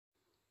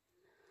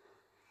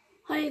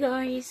Hi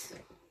guys,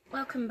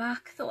 welcome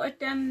back. Thought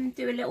I'd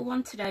do a little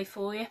one today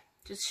for you,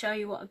 just show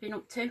you what I've been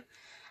up to.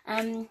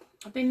 I've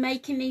been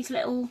making these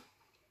little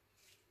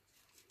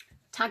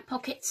tag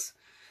pockets.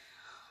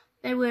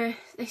 They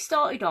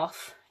started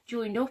off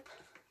joined up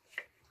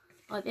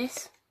like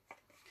this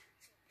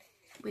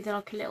with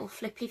like a little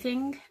flippy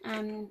thing,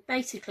 and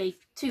basically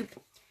two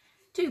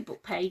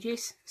book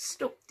pages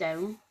stuck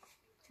down,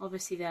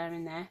 obviously there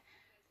and there,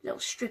 little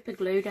strip of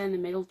glue down the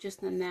middle,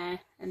 just in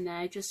there and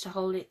there, just to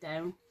hold it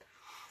down,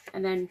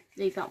 and then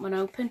leave that one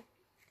open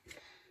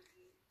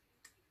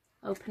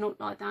up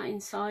like that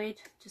inside,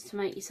 just to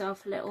make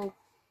yourself a little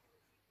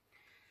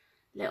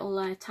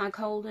tag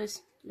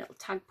holders, little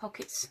tag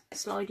pockets,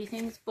 slidey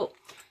things. But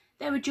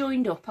they were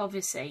joined up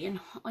obviously, and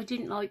I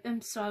didn't like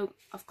them, so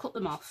I've cut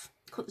them off,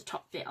 cut the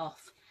top bit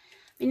off.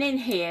 And in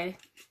here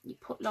you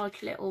put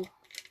like little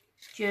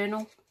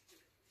journal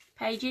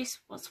pages.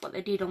 That's what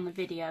they did on the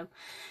video.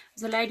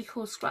 There's a lady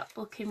called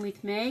Scrapbooking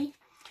with me,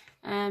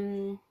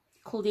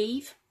 called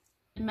Eve,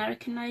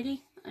 American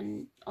lady,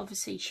 and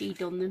obviously she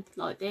done them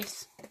like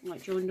this,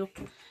 like joined up.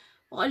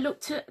 But I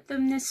looked at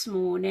them this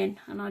morning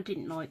and I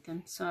didn't like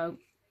them, so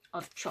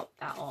I've chopped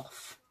that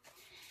off.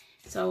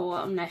 So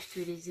what I'm left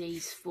with is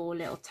these 4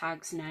 little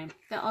tags now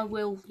that I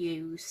will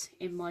use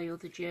in my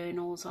other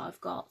journals I've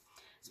got.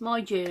 So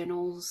my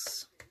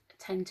journals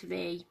tend to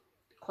be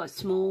quite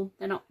small.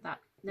 Don't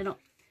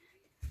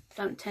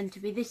tend to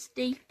be this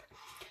deep,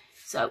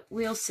 so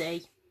we'll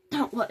see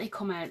what they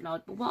come out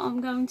like. But what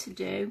I'm going to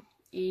do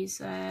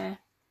is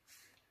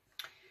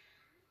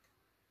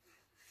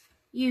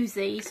use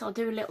these. I'll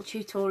do a little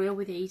tutorial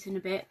with these in a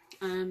bit.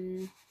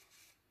 Then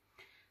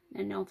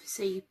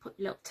obviously you put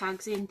little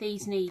tags in.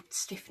 These need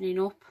stiffening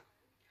up,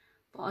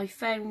 but I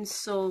found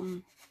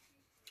some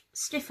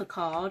stiffer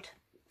card,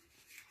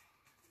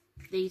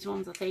 these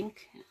ones I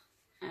think,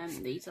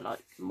 and these are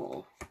like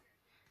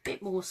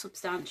bit more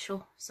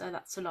substantial, so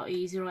that's a lot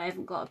easier. I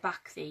haven't got to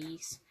back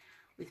these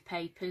with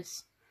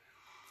papers.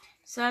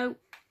 So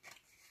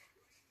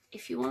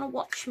if you want to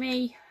watch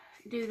me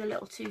do the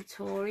little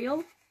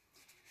tutorial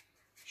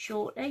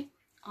shortly,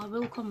 I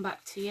will come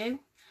back to you.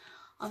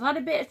 I've had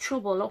a bit of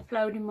trouble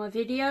uploading my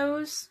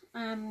videos.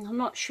 I'm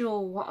not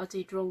sure what I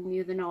did wrong the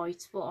other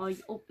night, but I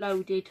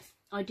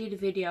did a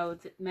video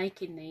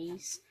making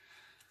these,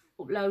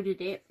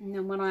 uploaded it, and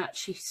then when I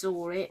actually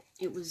saw it,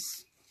 it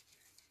was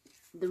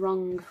the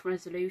wrong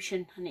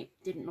resolution and it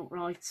didn't look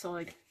right, so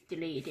I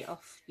deleted it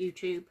off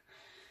YouTube.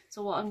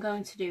 So what I'm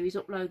going to do is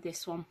upload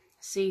this one,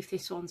 see if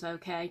this one's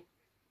okay,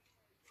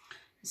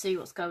 see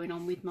what's going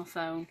on with my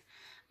phone,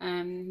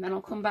 then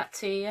I'll come back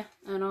to you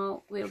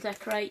and we'll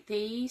decorate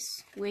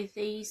these with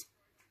these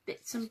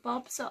bits and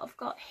bobs that I've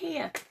got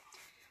here.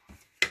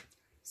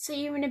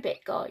 See you in a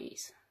bit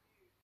guys.